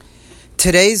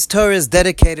Today's Torah is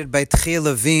dedicated by Tchia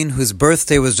Levine, whose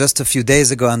birthday was just a few days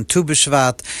ago on Tu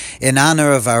B'Shvat, in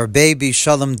honor of our baby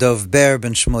Shalom Dov Ber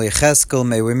ben Shmuel Yecheskel.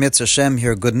 May we mitzvah Hashem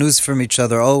hear good news from each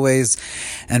other always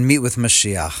and meet with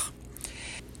Mashiach.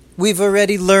 We've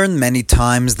already learned many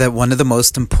times that one of the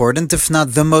most important, if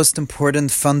not the most important,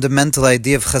 fundamental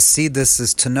idea of Chassidus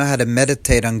is to know how to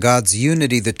meditate on God's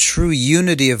unity, the true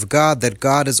unity of God, that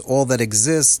God is all that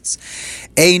exists.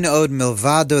 Ein od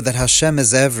milvado, that Hashem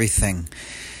is everything.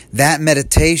 That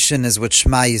meditation is what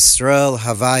Shema Yisrael,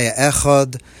 Havaya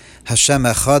Echad, Hashem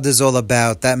Echad is all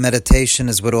about. That meditation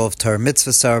is what all of Torah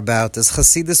mitzvahs are about, as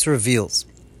Chassidus reveals.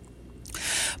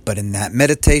 But in that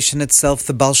meditation itself,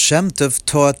 the Baal Shem Tov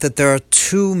taught that there are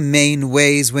two main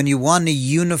ways when you want to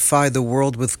unify the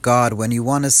world with God, when you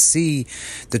want to see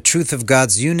the truth of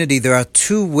God's unity. There are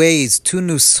two ways, two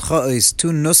nuschos,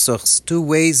 two nusuchs, two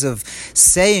ways of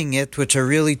saying it, which are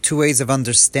really two ways of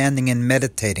understanding and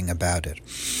meditating about it.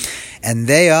 And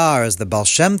they are, as the Baal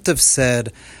Shem Tov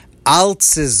said,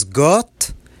 Alts is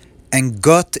Gott and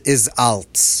Gott is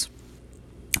Alts.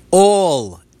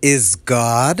 All is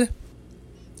God,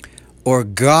 or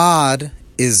God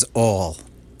is all.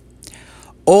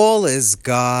 All is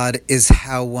God is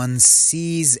how one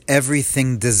sees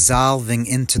everything dissolving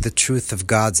into the truth of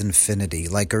God's infinity.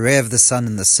 Like a ray of the sun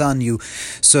in the sun, you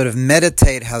sort of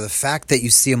meditate how the fact that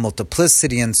you see a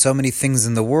multiplicity and so many things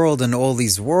in the world and all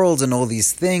these worlds and all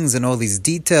these things and all these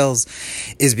details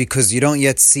is because you don't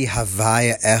yet see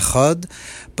Havaya Echad.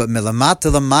 But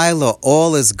milamata l'maylo,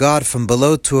 all is God, from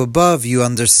below to above. You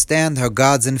understand how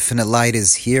God's infinite light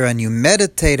is here, and you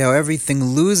meditate how everything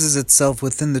loses itself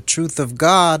within the truth of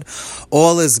God.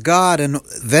 All is God, and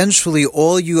eventually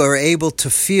all you are able to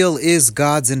feel is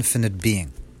God's infinite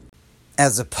being.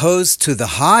 As opposed to the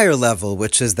higher level,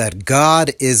 which is that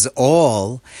God is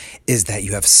all, is that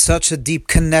you have such a deep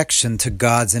connection to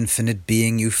God's infinite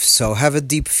being. You so have a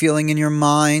deep feeling in your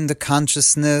mind, a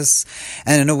consciousness,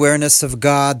 and an awareness of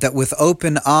God, that with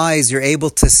open eyes you're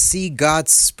able to see God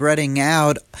spreading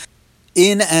out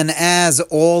in and as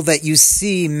all that you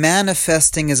see,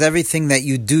 manifesting as everything that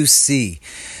you do see.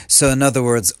 So in other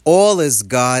words, all is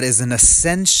God is an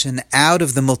ascension out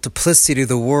of the multiplicity of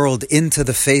the world into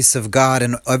the face of God,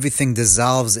 and everything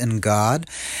dissolves in God.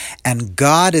 And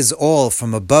God is all,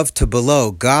 from above to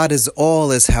below. God is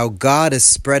all is how God is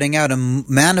spreading out and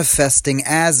manifesting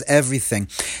as everything.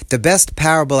 The best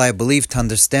parable, I believe, to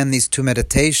understand these two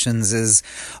meditations is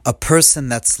a person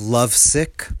that's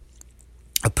lovesick.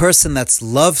 A person that's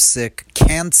lovesick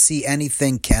can't see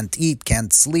anything, can't eat,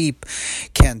 can't sleep,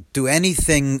 can't do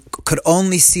anything, could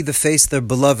only see the face of their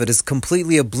beloved, is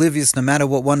completely oblivious no matter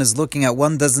what one is looking at.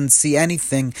 One doesn't see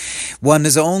anything. One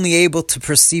is only able to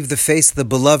perceive the face of the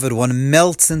beloved. One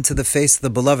melts into the face of the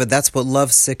beloved. That's what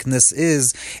lovesickness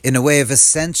is, in a way of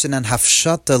ascension and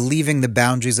hafshata, leaving the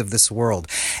boundaries of this world.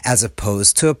 As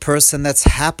opposed to a person that's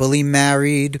happily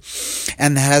married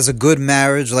and has a good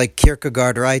marriage, like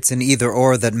Kierkegaard writes in Either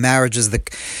Or, that marriage is the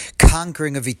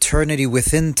conquering of eternity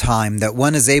within time, that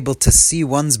one is able to see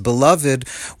one's beloved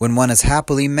when one is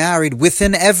happily married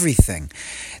within everything.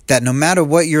 That no matter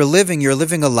what you're living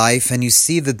a life and you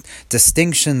see the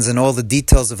distinctions and all the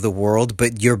details of the world,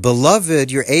 but your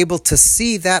beloved, you're able to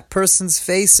see that person's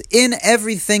face in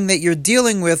everything that you're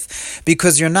dealing with,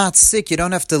 because you're not sick. You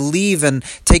don't have to leave and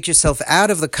take yourself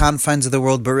out of the confines of the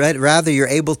world, but rather you're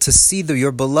able to see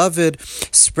your beloved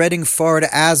spreading forward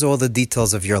as all the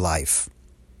details of your life.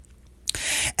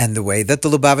 And the way that the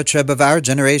Lubavitch Rebbe of our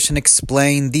generation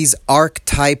explained these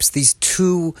archetypes, these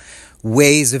two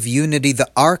ways of unity,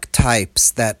 the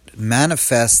archetypes that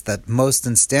manifest, that most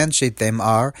instantiate them,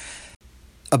 are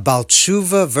a Baal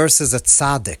Tshuva versus a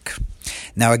tzaddik.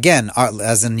 Now again,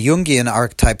 as in Jungian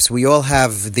archetypes, we all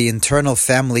have the internal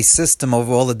family system of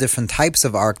all the different types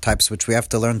of archetypes which we have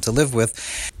to learn to live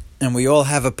with. And we all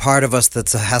have a part of us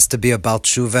that has to be a Baal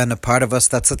Tshuva and a part of us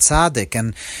that's a tzaddik.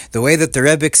 And the way that the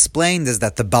Rebbe explained is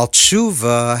that the Baal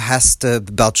Tshuva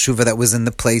Baal Tshuva that was in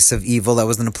the place of evil, that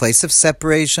was in a place of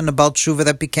separation, a Baal Tshuva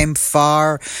that became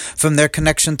far from their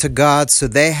connection to God. So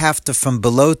they have to, from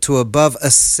below to above,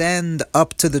 ascend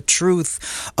up to the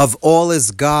truth of all is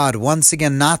God. Once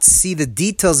again, not see the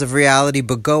details of reality,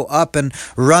 but go up and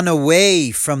run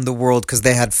away from the world, because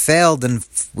they had failed and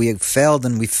we failed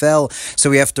and we fell.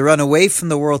 So we have to run away from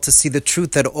the world to see the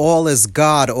truth that all is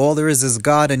God, all there is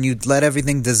God, and you let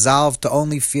everything dissolve to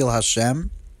only feel Hashem.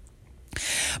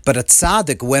 But a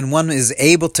tzaddik, when one is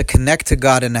able to connect to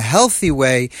God in a healthy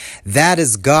way, that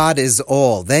is God is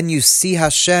all. Then you see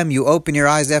Hashem, you open your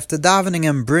eyes after davening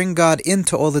and bring God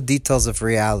into all the details of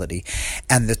reality.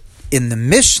 And in the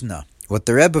Mishnah, what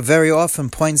the Rebbe very often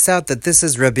points out, that this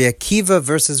is Rabbi Akiva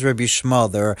versus Rabbi Shmuel.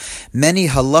 There are many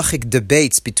halachic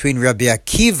debates between Rabbi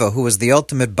Akiva, who was the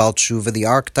ultimate Baal Tshuva, the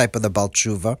archetype of the Baal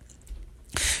Tshuva.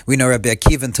 We know Rabbi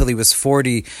Akiva until he was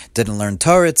 40 didn't learn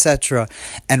Torah, etc.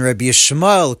 And Rabbi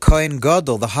Shmuel, Kohen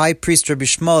Gadol, the high priest Rabbi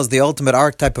Shmuel, is the ultimate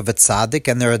archetype of a tzaddik.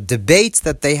 And there are debates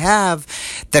that they have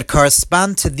that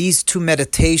correspond to these two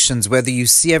meditations, whether you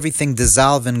see everything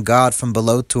dissolve in God from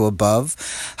below to above,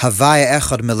 Havaya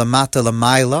Echad Milamata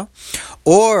Lamaila,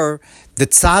 or the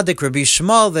tzaddik Rabbi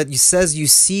Shmuel that says you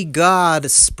see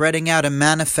God spreading out and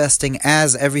manifesting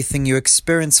as everything you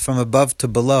experience from above to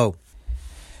below.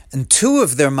 And two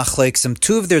of their machleksim,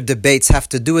 two of their debates have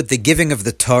to do with the giving of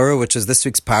the Torah, which is this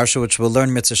week's parsha, which we'll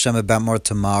learn Mitzvah Shem about more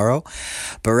tomorrow.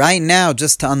 But right now,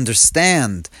 just to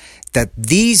understand that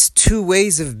these two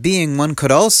ways of being, one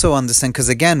could also understand, because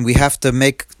again, we have to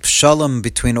make shalom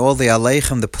between all the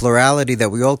aleichem, the plurality that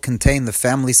we all contain, the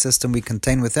family system we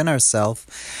contain within ourselves.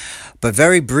 But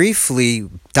very briefly,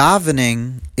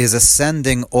 davening is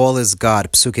ascending all is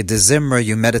God. Psuke de Zimra,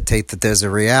 you meditate that there's a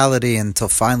reality until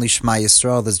finally Shema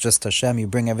Yisrael, there's just Hashem, you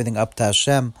bring everything up to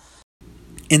Hashem.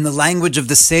 In the language of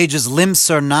the sages,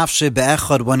 Limsar Nafshe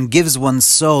Be'echad, one gives one's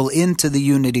soul into the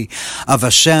unity of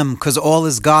Hashem, because all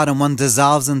is God and one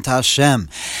dissolves into Hashem.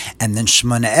 And then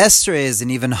Shemona Esrei is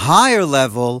an even higher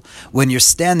level when you're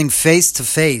standing face to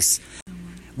face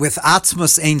with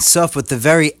Atzmos Ein Sof, with the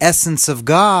very essence of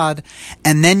God,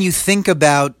 and then you think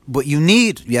about what you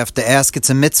need. You have to ask, it's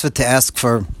a mitzvah to ask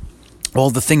for all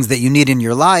the things that you need in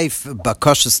your life,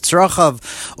 bakashas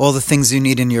tzrachav, all the things you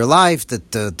need in your life,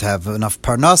 that to have enough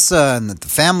parnasa, and that the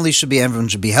family should be, everyone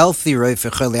should be healthy,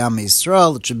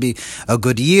 it should be a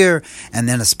good year, and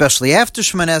then especially after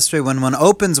Shemona Esrei, when one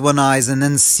opens one's eyes and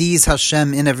then sees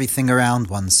Hashem in everything around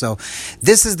one. So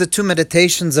this is the two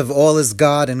meditations of all is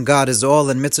God and God is all,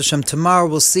 and Mitzvah Shem tomorrow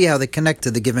we'll see how they connect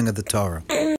to the giving of the Torah.